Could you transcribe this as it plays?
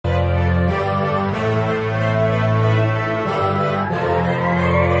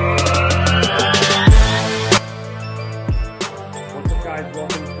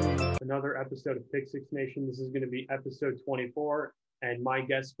another episode of Pick Six Nation. This is going to be episode 24, and my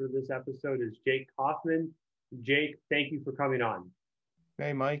guest for this episode is Jake Kaufman. Jake, thank you for coming on.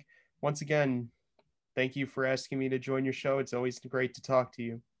 Hey, Mike. Once again, thank you for asking me to join your show. It's always great to talk to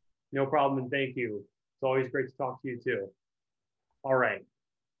you. No problem, and thank you. It's always great to talk to you too. All right,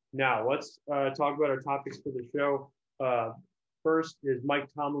 now let's talk about our topics for the show. First is Mike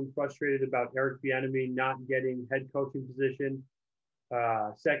Tomlin frustrated about Eric Bieniemy not getting head coaching position.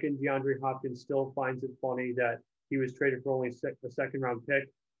 Second, DeAndre Hopkins still finds it funny that he was traded for only a second-round pick.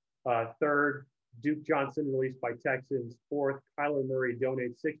 Third, Duke Johnson released by Texans. Fourth, Kyler Murray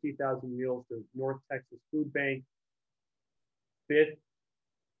donates 60,000 meals to North Texas Food Bank. Fifth,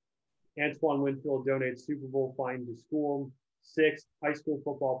 Antoine Winfield donates Super Bowl fine to school. Sixth, high school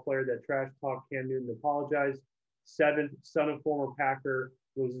football player that trash talked Cam Newton apologized. Seventh, son of former Packer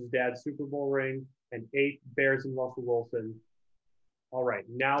loses dad's Super Bowl ring. And eighth, Bears and Russell Wilson. All right,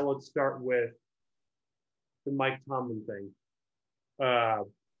 now let's start with the Mike Tomlin thing. I'm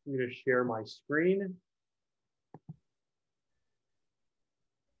going to share my screen.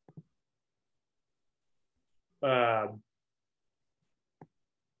 Hang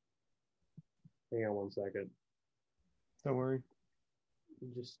on one second. Don't worry.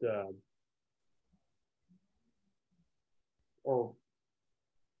 Just or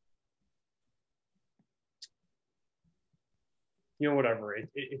whatever.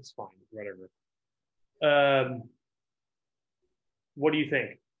 It's fine. Whatever. What do you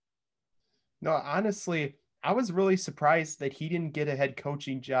think? No, honestly, I was really surprised that he didn't get a head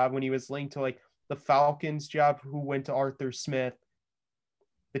coaching job when he was linked to like the Falcons job, who went to Arthur Smith,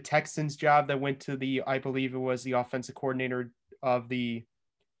 the Texans job that went to I believe it was the offensive coordinator of the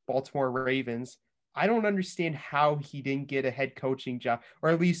Baltimore Ravens. I don't understand how he didn't get a head coaching job, or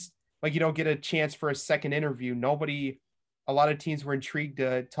at least get a chance for a second interview. A lot of teams were intrigued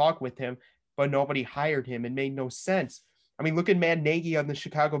to talk with him, but nobody hired him. It made no sense. I mean, look at Matt Nagy on the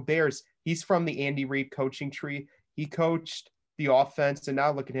Chicago Bears. He's from the Andy Reid coaching tree. He coached the offense, and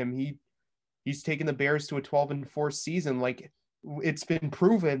now look at him. He's taken the Bears to a 12-4 season. Like, it's been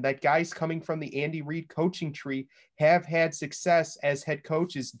proven that guys coming from the Andy Reid coaching tree have had success as head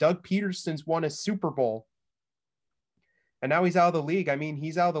coaches. Doug Peterson's won a Super Bowl, and now he's out of the league. I mean,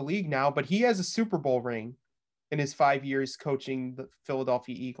 he's out of the league now, but he has a Super Bowl ring in his 5 years coaching the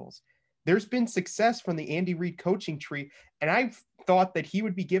Philadelphia Eagles. There's been success from the Andy Reid coaching tree, and I thought that he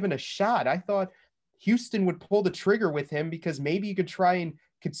would be given a shot. I thought Houston would pull the trigger with him because maybe you could try and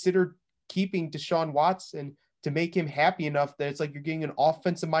consider keeping Deshaun Watson to make him happy enough that it's like you're getting an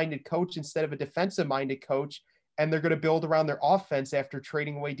offensive-minded coach instead of a defensive-minded coach, and they're going to build around their offense after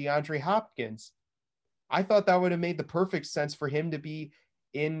trading away DeAndre Hopkins. I thought that would have made the perfect sense for him to be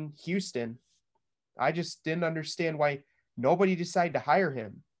in Houston. I just didn't understand why nobody decided to hire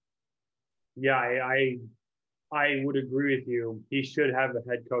him. Yeah, I would agree with you. He should have a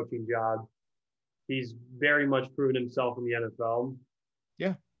head coaching job. He's very much proven himself in the NFL.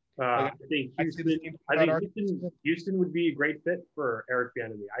 Yeah. I think Houston would be a great fit for Eric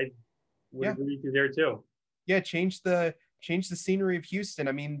Bieniemy. I would agree with you there too. Yeah, change the scenery of Houston.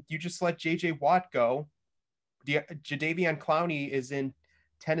 I mean, you just let J.J. Watt go. Jadeveon Clowney is in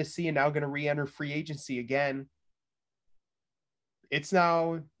Tennessee and now going to re-enter free agency again. It's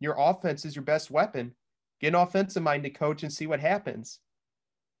now your offense is your best weapon. Get an offensive-minded coach and see what happens.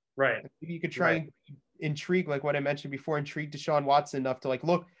 Right. Maybe you could try and intrigue, like what I mentioned before, intrigue Deshaun Watson enough to like,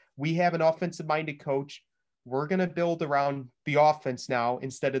 look, we have an offensive-minded coach. We're going to build around the offense now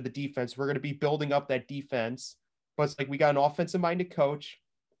instead of the defense. We're going to be building up that defense. But it's like we got an offensive-minded coach,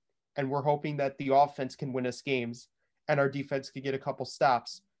 and we're hoping that the offense can win us games and our defense could get a couple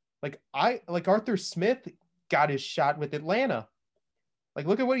stops. Like Arthur Smith got his shot with Atlanta. Like,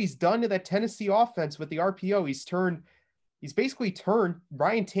 look at what he's done to that Tennessee offense with the RPO. He's basically turned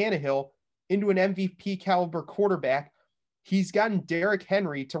Ryan Tannehill into an MVP caliber quarterback. He's gotten Derrick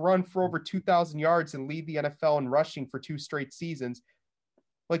Henry to run for over 2,000 yards and lead the NFL in rushing for 2 straight seasons.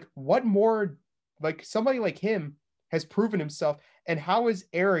 Like, what more, like somebody like him has proven himself, and how is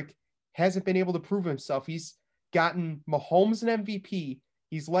Eric hasn't been able to prove himself? He's gotten Mahomes an MVP.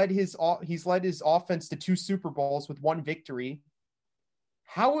 He's led his offense to 2 Super Bowls with 1 victory.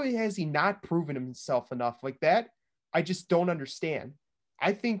 How has he not proven himself enough like that? I just don't understand.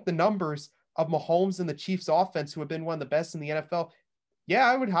 I think the numbers of Mahomes and the Chiefs offense, who have been one of the best in the NFL,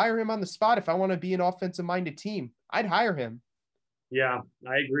 yeah, I would hire him on the spot if I want to be an offensive-minded team. I'd hire him. Yeah,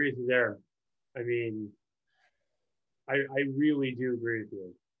 I agree with you there. I mean, I really do agree with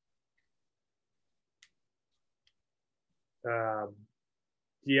you. Do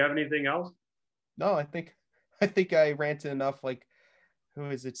you have anything else? No, I think I ranted enough. Like, who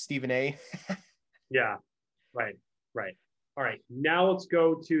is it? Stephen A. Yeah, right, right. All right, now let's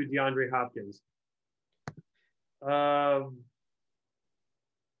go to DeAndre Hopkins. Waiting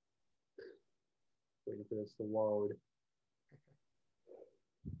for this to load.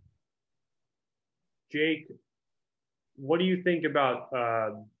 Jake, what do you think about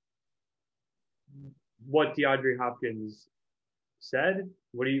what DeAndre Hopkins said?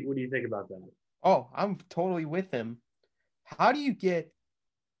 What do you think about that? Oh, I'm totally with him. How do you get?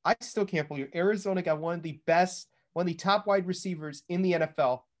 I still can't believe Arizona got one of the top wide receivers in the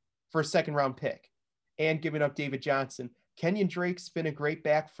NFL for a second round pick and giving up David Johnson. Kenyon Drake's been a great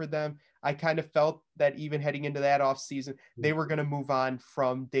back for them. I kind of felt that even heading into that offseason, they were going to move on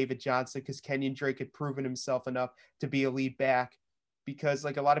from David Johnson because Kenyon Drake had proven himself enough to be a lead back. Because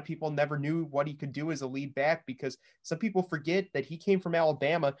like a lot of people never knew what he could do as a lead back, because some people forget that he came from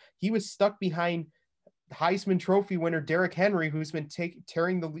Alabama. He was stuck behind Heisman Trophy winner Derrick Henry, who's been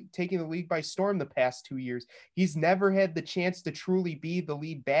taking the league by storm the past 2 years. He's never had the chance to truly be the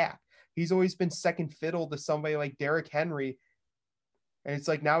lead back. He's always been second fiddle to somebody like Derrick Henry. And it's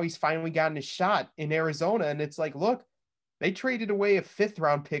like now he's finally gotten his shot in Arizona. And it's like, look, they traded away a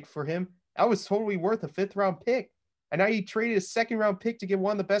 5th-round pick for him. That was totally worth a 5th-round pick. And now you traded a 2nd-round pick to get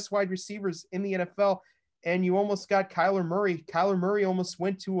one of the best wide receivers in the NFL. And you almost got Kyler Murray. Kyler Murray almost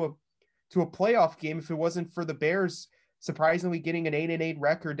went to a playoff game if it wasn't for the Bears surprisingly getting an 8-8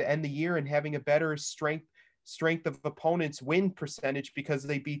 record to end the year and having a better strength of opponents win percentage because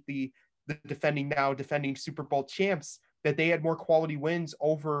they beat the defending Super Bowl champs, that they had more quality wins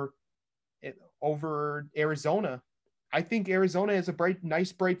over Arizona. I think Arizona has a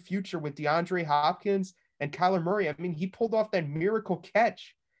nice bright future with DeAndre Hopkins and Kyler Murray. I mean, he pulled off that miracle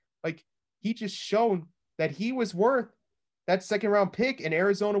catch. Like, he just shown that he was worth that 2nd-round pick, and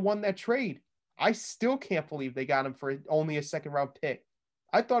Arizona won that trade. I still can't believe they got him for only a 2nd-round pick.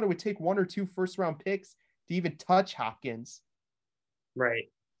 I thought it would take 1 or 2 first-round picks to even touch Hopkins. Right.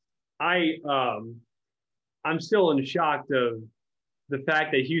 I'm still in shock of the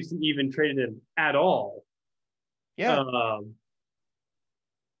fact that Houston even traded him at all. Yeah.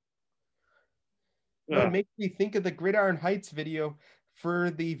 It makes me think of the Gridiron Heights video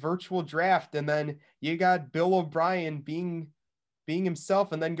for the virtual draft, and then you got Bill O'Brien being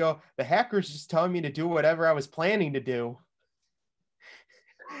himself, and then go, the hackers just telling me to do whatever I was planning to do.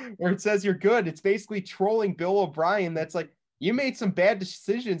 Where it says you're good. It's basically trolling Bill O'Brien. That's like, you made some bad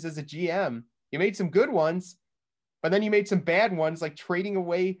decisions as a GM. You made some good ones, but then you made some bad ones, like trading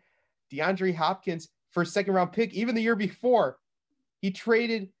away DeAndre Hopkins for a 2nd-round pick. Even the year before, he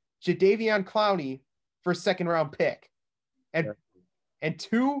traded Jadeveon Clowney for a 2nd-round pick. And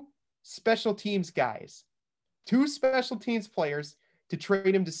 2 special teams guys, 2 special teams players to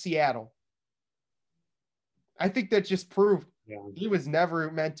trade him to Seattle. I think that just proved he was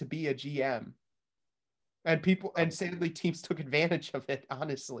never meant to be a GM. And sadly, teams took advantage of it,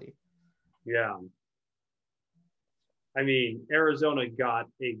 honestly. Yeah. I mean, Arizona got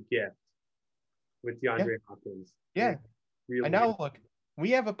a gift with DeAndre Hopkins. Yeah. Really. And now look, we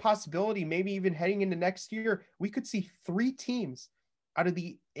have a possibility, maybe even heading into next year, we could see 3 teams out of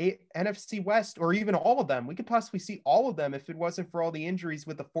the NFC West, or even all of them. We could possibly see all of them if it wasn't for all the injuries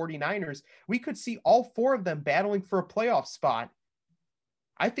with the 49ers. We could see all 4 of them battling for a playoff spot.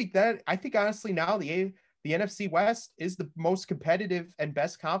 I think honestly now the NFC West is the most competitive and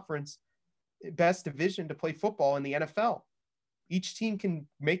best division to play football in the NFL. Each team can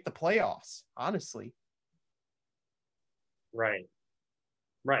make the playoffs, honestly. Right.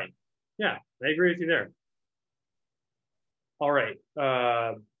 Yeah, I agree with you there. All right.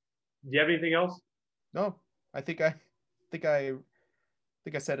 Do you have anything else? No, I think I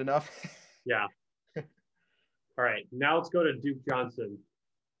said enough. Yeah. All right. Now let's go to Duke Johnson.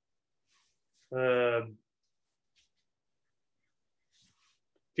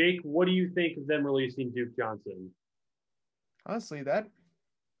 Jake, what do you think of them releasing Duke Johnson? Honestly, that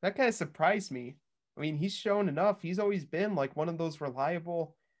kind of surprised me. I mean, he's shown enough. He's always been like one of those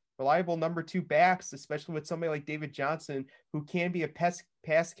reliable number 2 backs, especially with somebody like David Johnson, who can be a pass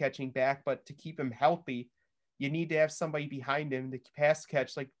catching back, but to keep him healthy, you need to have somebody behind him to pass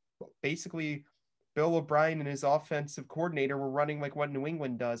catch. Like basically Bill O'Brien and his offensive coordinator were running like what New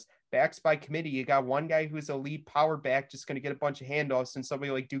England does. Backs by committee. You got one guy who's a lead power back, just going to get a bunch of handoffs, and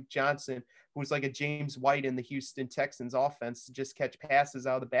somebody like Duke Johnson, who's like a James White in the Houston Texans offense, to just catch passes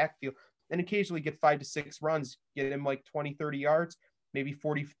out of the backfield and occasionally get 5 to 6 runs, get him like 20, 30 yards, maybe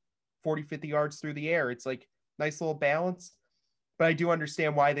 40, 50 yards through the air. It's like nice little balance. But I do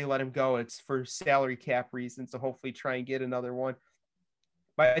understand why they let him go. It's for salary cap reasons, to hopefully try and get another one.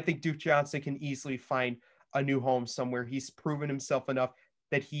 But I think Duke Johnson can easily find a new home somewhere. He's proven himself enough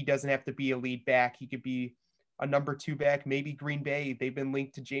that he doesn't have to be a lead back. He could be a number 2 back, maybe Green Bay. They've been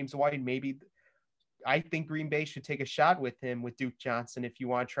linked to James White. Maybe I think Green Bay should take a shot with him with Duke Johnson if you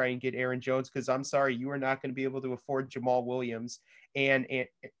want to try and get Aaron Jones, because I'm sorry, you are not going to be able to afford Jamal Williams and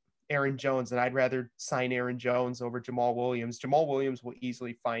Aaron Jones, and I'd rather sign Aaron Jones over Jamal Williams. Jamal Williams will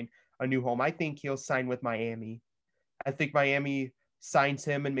easily find a new home. I think he'll sign with Miami. I think Miami signs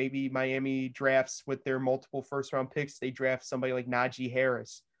him, and maybe Miami drafts with their multiple first-round picks. They draft somebody like Najee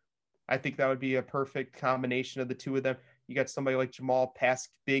Harris. I think that would be a perfect combination of the two of them. You got somebody like Jamal,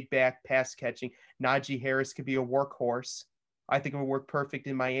 big back, pass catching. Najee Harris could be a workhorse. I think it would work perfect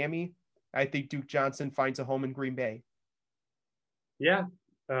in Miami. I think Duke Johnson finds a home in Green Bay. Yeah.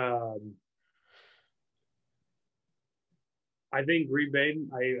 I think Green Bay,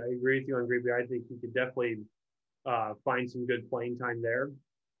 I agree with you on Green Bay. I think he could definitely find some good playing time there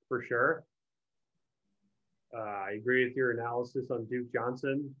for sure. I agree with your analysis on Duke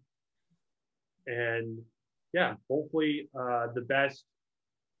Johnson. And yeah, hopefully the best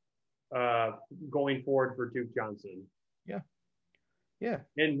going forward for Duke Johnson. Yeah. Yeah.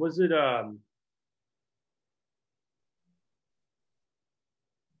 And was it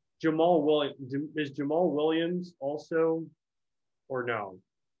Jamal Williams? Is Jamal Williams also, or no?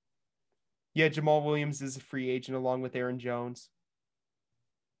 Yeah, Jamal Williams is a free agent along with Aaron Jones.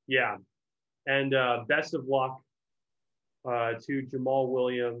 Yeah. And best of luck to Jamal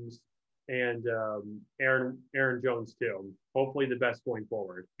Williams and Aaron Jones too. Hopefully the best going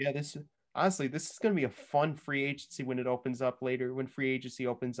forward. Yeah, this is going to be a fun free agency when it opens up later, when free agency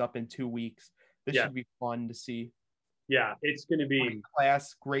opens up in 2 weeks. This should be fun to see. Yeah, it's going to be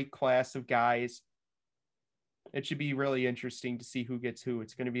great class of guys. It should be really interesting to see who gets who.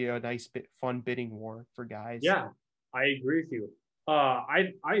 It's going to be a nice fun bidding war for guys. Yeah, I agree with you.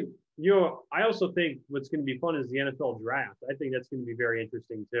 I also think what's going to be fun is the NFL draft. I think that's going to be very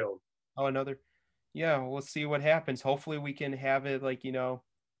interesting too. Oh, we'll see what happens. Hopefully we can have it like,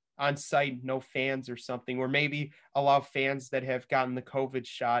 on site, no fans or something, or maybe allow fans that have gotten the COVID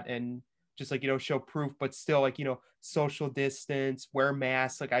shot and just like, show proof, but still like, social distance, wear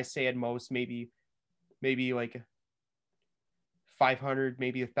masks. Like I say at most, maybe like 500,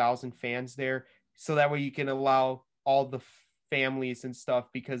 maybe 1,000 fans there. So that way you can allow all the families and stuff,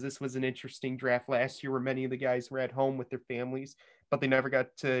 because this was an interesting draft last year where many of the guys were at home with their families, but they never got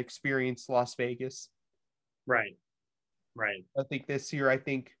to experience Las Vegas. Right. I think this year,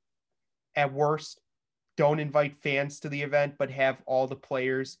 at worst, don't invite fans to the event, but have all the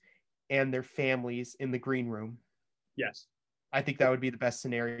players and their families in the green room. Yes. I think that would be the best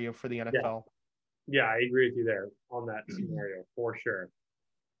scenario for the NFL. Yeah, I agree with you there on that scenario for sure.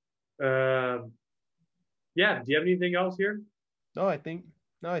 Yeah, do you have anything else here? No, I think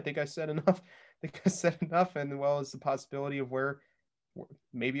I said enough. And well as the possibility of where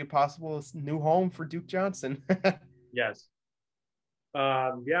maybe a possible new home for Duke Johnson. Yes.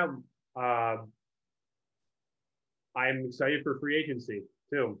 I'm excited for free agency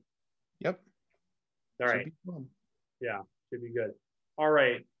too. Yep. All right. Should be fun. Yeah, should be good. All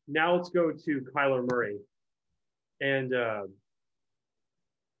right. Now let's go to Kyler Murray. And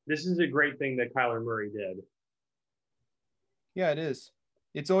this is a great thing that Kyler Murray did. Yeah, it is.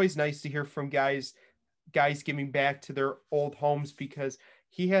 It's always nice to hear from guys giving back to their old homes, because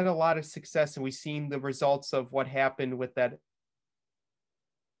he had a lot of success, and we've seen the results of what happened with that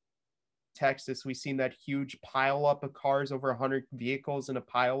Texas. We've seen that huge pile up of cars, over 100 vehicles in a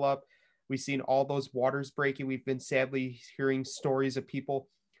pile up. We've seen all those waters breaking. We've been sadly hearing stories of people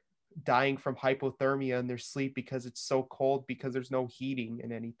dying from hypothermia in their sleep because it's so cold, because there's no heating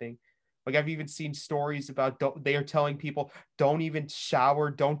and anything. Like I've even seen stories about they are telling people don't even shower,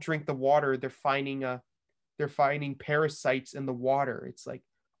 don't drink the water. They're finding parasites in the water. It's like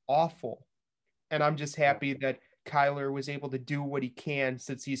awful. And I'm just happy that Kyler was able to do what he can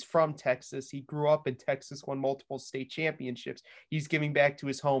since he's from Texas. He grew up in Texas, won multiple state championships. He's giving back to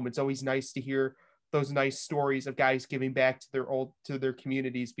his home. It's always nice to hear those nice stories of guys giving back to their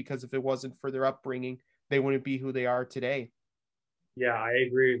communities, because if it wasn't for their upbringing, they wouldn't be who they are today. Yeah, I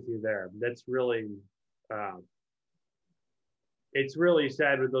agree with you there. That's really, it's really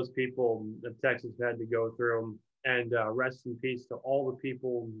sad what those people of Texas had to go through. And rest in peace to all the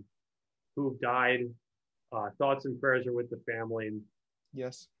people who've died. Thoughts and prayers are with the family.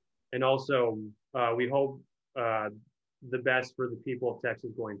 Yes. And also, we hope the best for the people of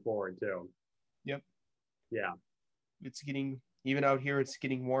Texas going forward too. Yep. Yeah. It's getting, even out here, it's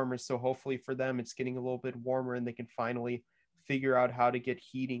getting warmer. So hopefully for them, it's getting a little bit warmer and they can finally figure out how to get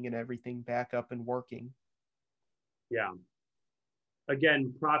heating and everything back up and working. Yeah.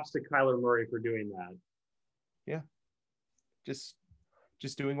 Again, props to Kyler Murray for doing that. Yeah. Just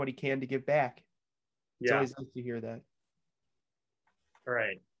just doing what he can to give back. It's Yeah. always nice to hear that. All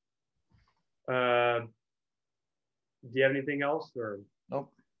right. Do you have anything else or?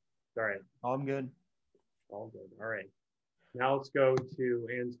 Nope. All right. I'm good. All good. All right. Now let's go to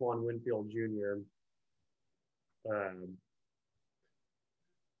Antoine Winfield Jr.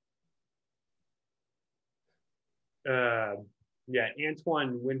 Yeah,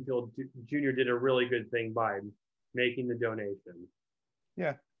 Antoine Winfield Jr. did a really good thing by making the donation.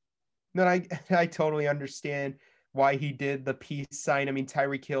 Yeah. No, I totally understand why he did the peace sign. I mean,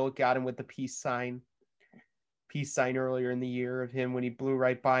 Tyreek Hill got him with the peace sign earlier in the year of him when he blew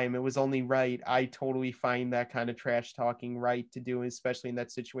right by him. It was only right. I totally find that kind of trash talking right to do, especially in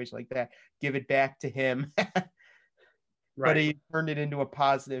that situation like that. Give it back to him. But Right. he turned it into a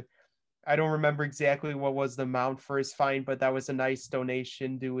positive. I don't remember exactly what was the amount for his fine, but that was a nice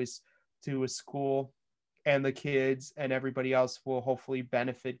donation to his school, and the kids and everybody else will hopefully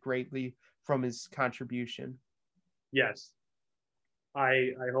benefit greatly from his contribution. Yes.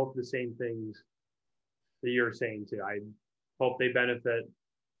 I hope the same things that you're saying too. I hope they benefit.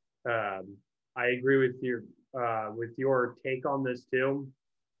 I agree with your take on this too.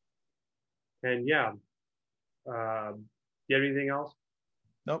 And yeah, do you have anything else?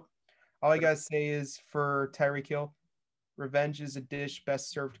 Nope. All I gotta say is for Tyreek Hill, revenge is a dish best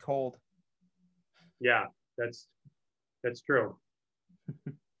served cold. Yeah, that's true.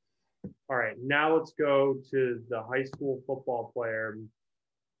 All right, now let's go to the high school football player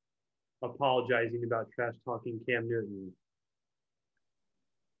apologizing about trash talking Cam Newton.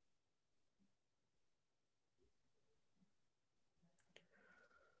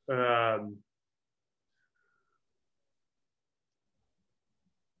 Um,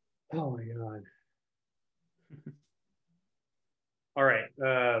 oh my God. All right.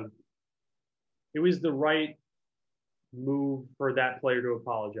 It was the right move for that player to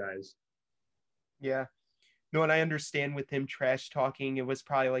apologize. Yeah. No, and I understand with him trash talking, it was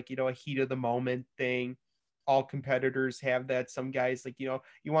probably like, a heat of the moment thing. All competitors have that. Some guys, like, you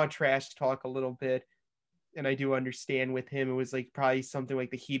want trash talk a little bit. And I do understand with him, it was like probably something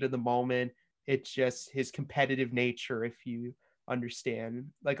like the heat of the moment. It's just his competitive nature, if you understand.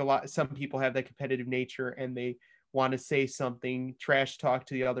 Like some people have that competitive nature and they want to say something, trash talk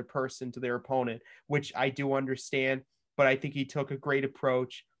to the other person, to their opponent, which I do understand. But I think he took a great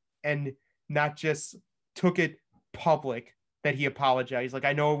approach and not just took it public that he apologized. Like,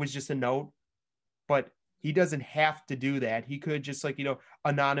 I know it was just a note, but he doesn't have to do that. He could just, like,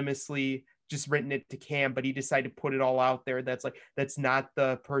 anonymously just written it to Cam, but he decided to put it all out there. That's not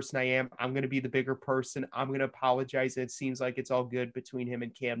the person I am. I'm going to be the bigger person. I'm going to apologize. And it seems like it's all good between him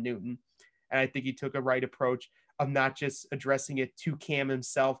and Cam Newton. And I think he took a right approach of not just addressing it to Cam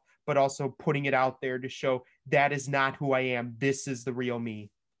himself, but also putting it out there to show that is not who I am. This is the real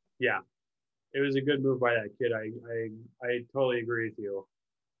me. Yeah, it was a good move by that kid. I totally agree with you.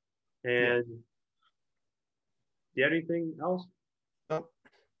 And do you have anything else? No,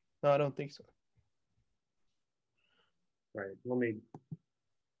 I don't think so. All right, let me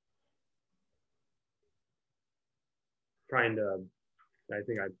trying to. I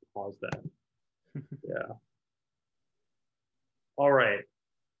think I paused that. Yeah. All right.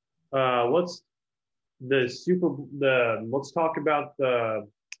 Let's talk about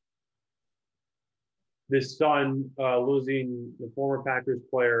this son losing the former Packers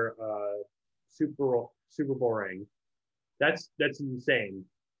player Super Bowl ring. That's insane.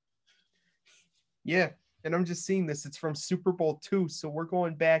 Yeah, and I'm just seeing this. It's from Super Bowl II, so we're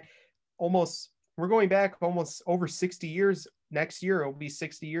going back almost over 60 years. Next year it'll be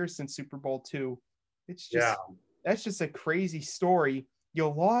 60 years since Super Bowl II. It's just That's just a crazy story. You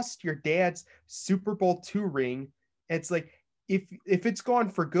lost your dad's Super Bowl II ring. It's like if it's gone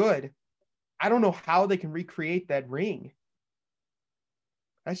for good, I don't know how they can recreate that ring.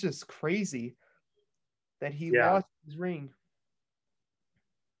 That's just crazy that he lost his ring.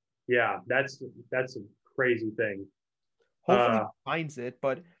 Yeah, that's a crazy thing. Hopefully he finds it,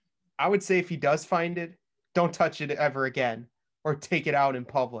 but I would say if he does find it, don't touch it ever again or take it out in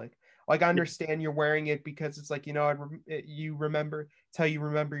public. Like, I understand you're wearing it because it's like, you remember, it's how you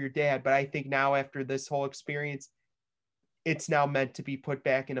remember your dad. But I think now after this whole experience, it's now meant to be put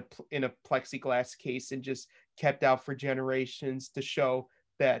back in a plexiglass case and just kept out for generations to show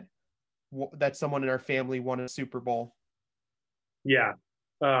that someone in our family won a Super Bowl. Yeah.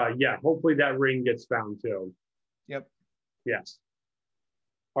 Yeah. Hopefully that ring gets found too. Yep. Yes.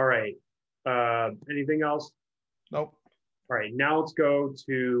 All right. Anything else? Nope. All right. Now let's go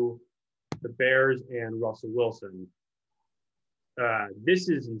to the Bears and Russell Wilson. This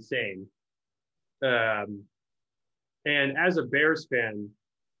is insane. And as a Bears fan,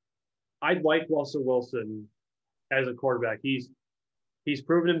 I'd like Russell Wilson as a quarterback. He's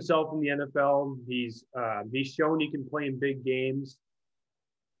proven himself in the NFL. He's shown he can play in big games.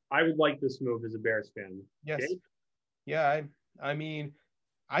 I would like this move as a Bears fan. Yes. Jake? Yeah. I mean,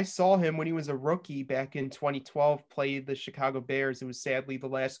 I saw him when he was a rookie back in 2012, played the Chicago Bears. It was sadly the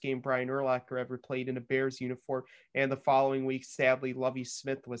last game Brian Urlacher ever played in a Bears uniform. And the following week, sadly, Lovie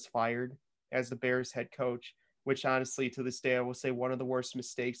Smith was fired as the Bears head coach, which honestly, to this day, I will say one of the worst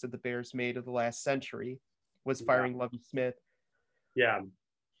mistakes that the Bears made of the last century was Yeah. firing Lovie Smith. Yeah.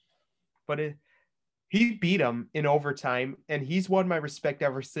 But he beat him in overtime, and he's won my respect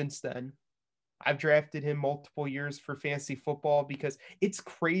ever since then. I've drafted him multiple years for fantasy football because it's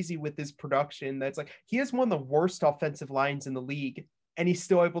crazy with his production. That's like he has one of the worst offensive lines in the league, and he's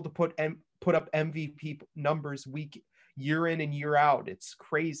still able to put up MVP numbers year in and year out. It's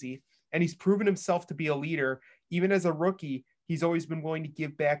crazy, and he's proven himself to be a leader. Even as a rookie, he's always been willing to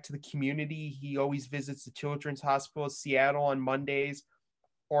give back to the community. He always visits the Children's Hospital of Seattle on Mondays,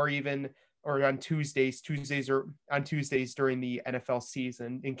 or even or on Tuesdays or on Tuesdays during the NFL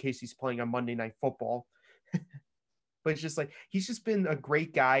season in case he's playing on Monday Night Football. But it's just like he's just been a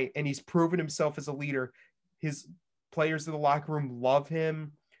great guy and he's proven himself as a leader. His players in the locker room love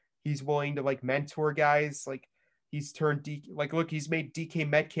him. He's willing to like mentor guys. Like he's turned look, he's made DK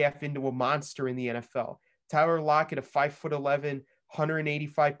Metcalf into a monster in the NFL. Tyler Lockett, a 5'11",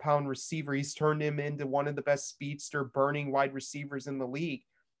 185-pound receiver, he's turned him into one of the best speedster burning wide receivers in the league.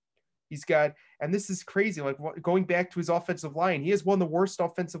 He's got, and this is crazy, like going back to his offensive line, he has one of the worst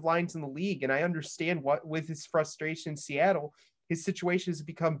offensive lines in the league. And I understand what, with his frustration in Seattle, his situation has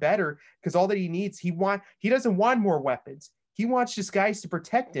become better because all that he needs, he doesn't want more weapons. He wants just guys to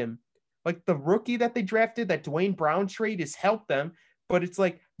protect him. Like the rookie that they drafted, that Dwayne Brown trade has helped them, but it's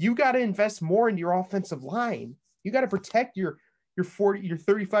like, you got to invest more in your offensive line. You got to protect your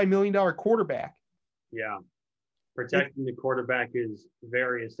 $35 million quarterback. Yeah. Protecting the quarterback is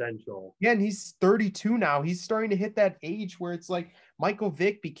very essential. Yeah, and he's 32 now. He's starting to hit that age where it's like Michael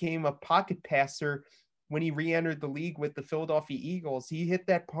Vick became a pocket passer when he re-entered the league with the Philadelphia Eagles. He hit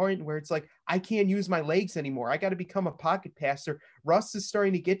that point where it's like, I can't use my legs anymore. I got to become a pocket passer. Russ is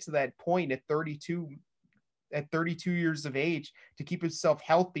starting to get to that point at 32 years of age to keep himself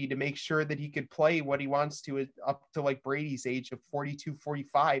healthy, to make sure that he could play what he wants to up to like Brady's age of 42,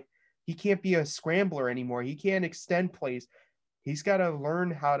 45. He can't be a scrambler anymore. He can't extend plays. He's got to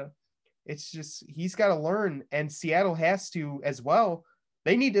learn how to, he's got to learn. And Seattle has to as well.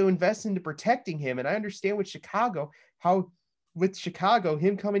 They need to invest into protecting him. And I understand with Chicago,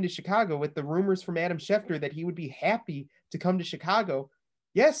 him coming to Chicago with the rumors from Adam Schefter that he would be happy to come to Chicago.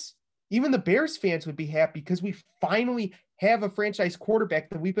 Yes, even the Bears fans would be happy because we finally have a franchise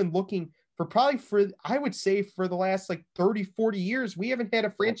quarterback that we've been looking I would say for the last like 30, 40 years. We haven't had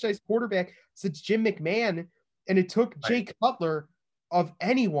a franchise quarterback since Jim McMahon, and it took Jake Cutler of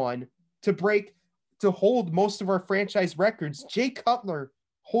anyone to hold most of our franchise records. Jake Cutler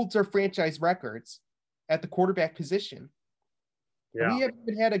holds our franchise records at the quarterback position. Yeah. We haven't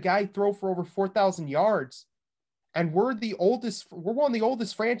even had a guy throw for over 4,000 yards. And we're one of the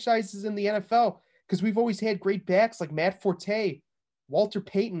oldest franchises in the NFL because we've always had great backs like Matt Forte, Walter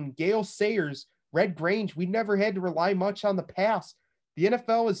Payton, Gale Sayers, Red Grange. We never had to rely much on the pass. The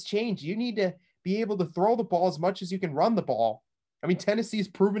NFL has changed. You need to be able to throw the ball as much as you can run the ball. I mean, Tennessee's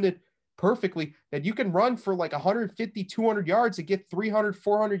proven it perfectly that you can run for like 150, 200 yards and get 300,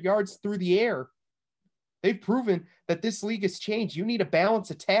 400 yards through the air. They've proven that this league has changed. You need a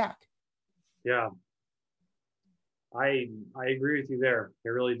balanced attack. Yeah. I agree with you there. I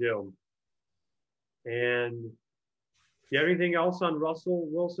really do. And do you have anything else on Russell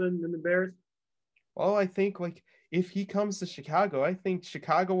Wilson and the Bears? Well, I think like if he comes to Chicago, I think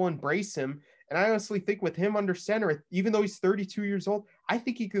Chicago will embrace him. And I honestly think with him under center, even though he's 32 years old, I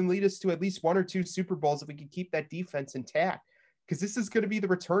think he can lead us to at least 1 or 2 Super Bowls if we can keep that defense intact. Because this is going to be the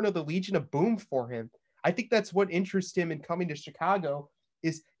return of the Legion of Boom for him. I think that's what interests him in coming to Chicago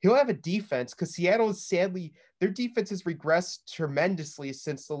is he'll have a defense because Seattle is sadly, their defense has regressed tremendously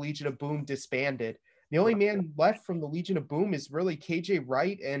since the Legion of Boom disbanded. The only man left from the Legion of Boom is really KJ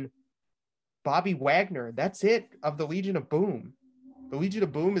Wright and Bobby Wagner. That's it of the Legion of Boom. The Legion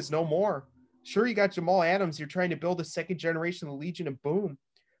of Boom is no more. Sure, you got Jamal Adams. You're trying to build a second generation of the Legion of Boom,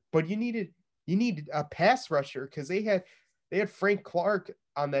 but you needed a pass rusher because they had Frank Clark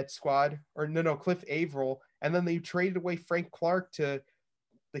on that squad, or no, Cliff Averill, and then they traded away Frank Clark to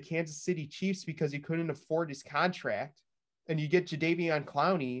the Kansas City Chiefs because he couldn't afford his contract, and you get Jadeveon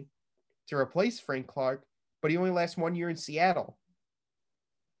Clowney to replace Frank Clark, but he only lasts 1 year in Seattle.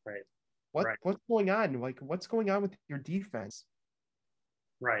 Right. What's going on? Like, what's going on with your defense?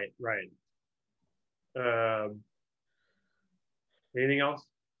 Right, right. Um, Anything else?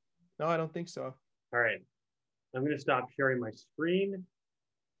 No, I don't think so. All right. I'm going to stop sharing my screen.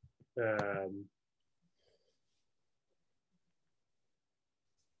 Um,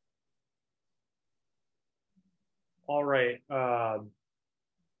 all right.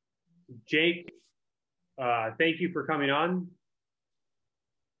 Jake, thank you for coming on.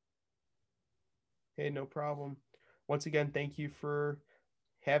 Hey, no problem. Once again, thank you for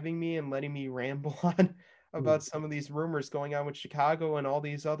having me and letting me ramble on about some of these rumors going on with Chicago and all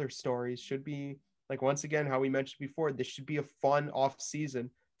these other stories. Should be like, once again, how we mentioned before, this should be a fun off season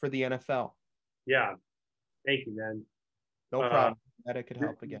for the NFL. Yeah. Thank you, man. No Uh, problem. That I could you're,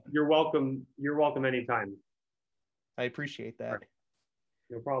 help again. you're welcome. You're welcome anytime. I appreciate All that. right.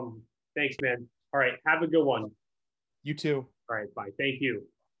 No problem. Thanks, man. All right. Have a good one. You too. All right. Bye. Thank you.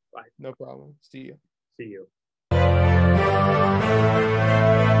 Bye. No problem. See you. See you.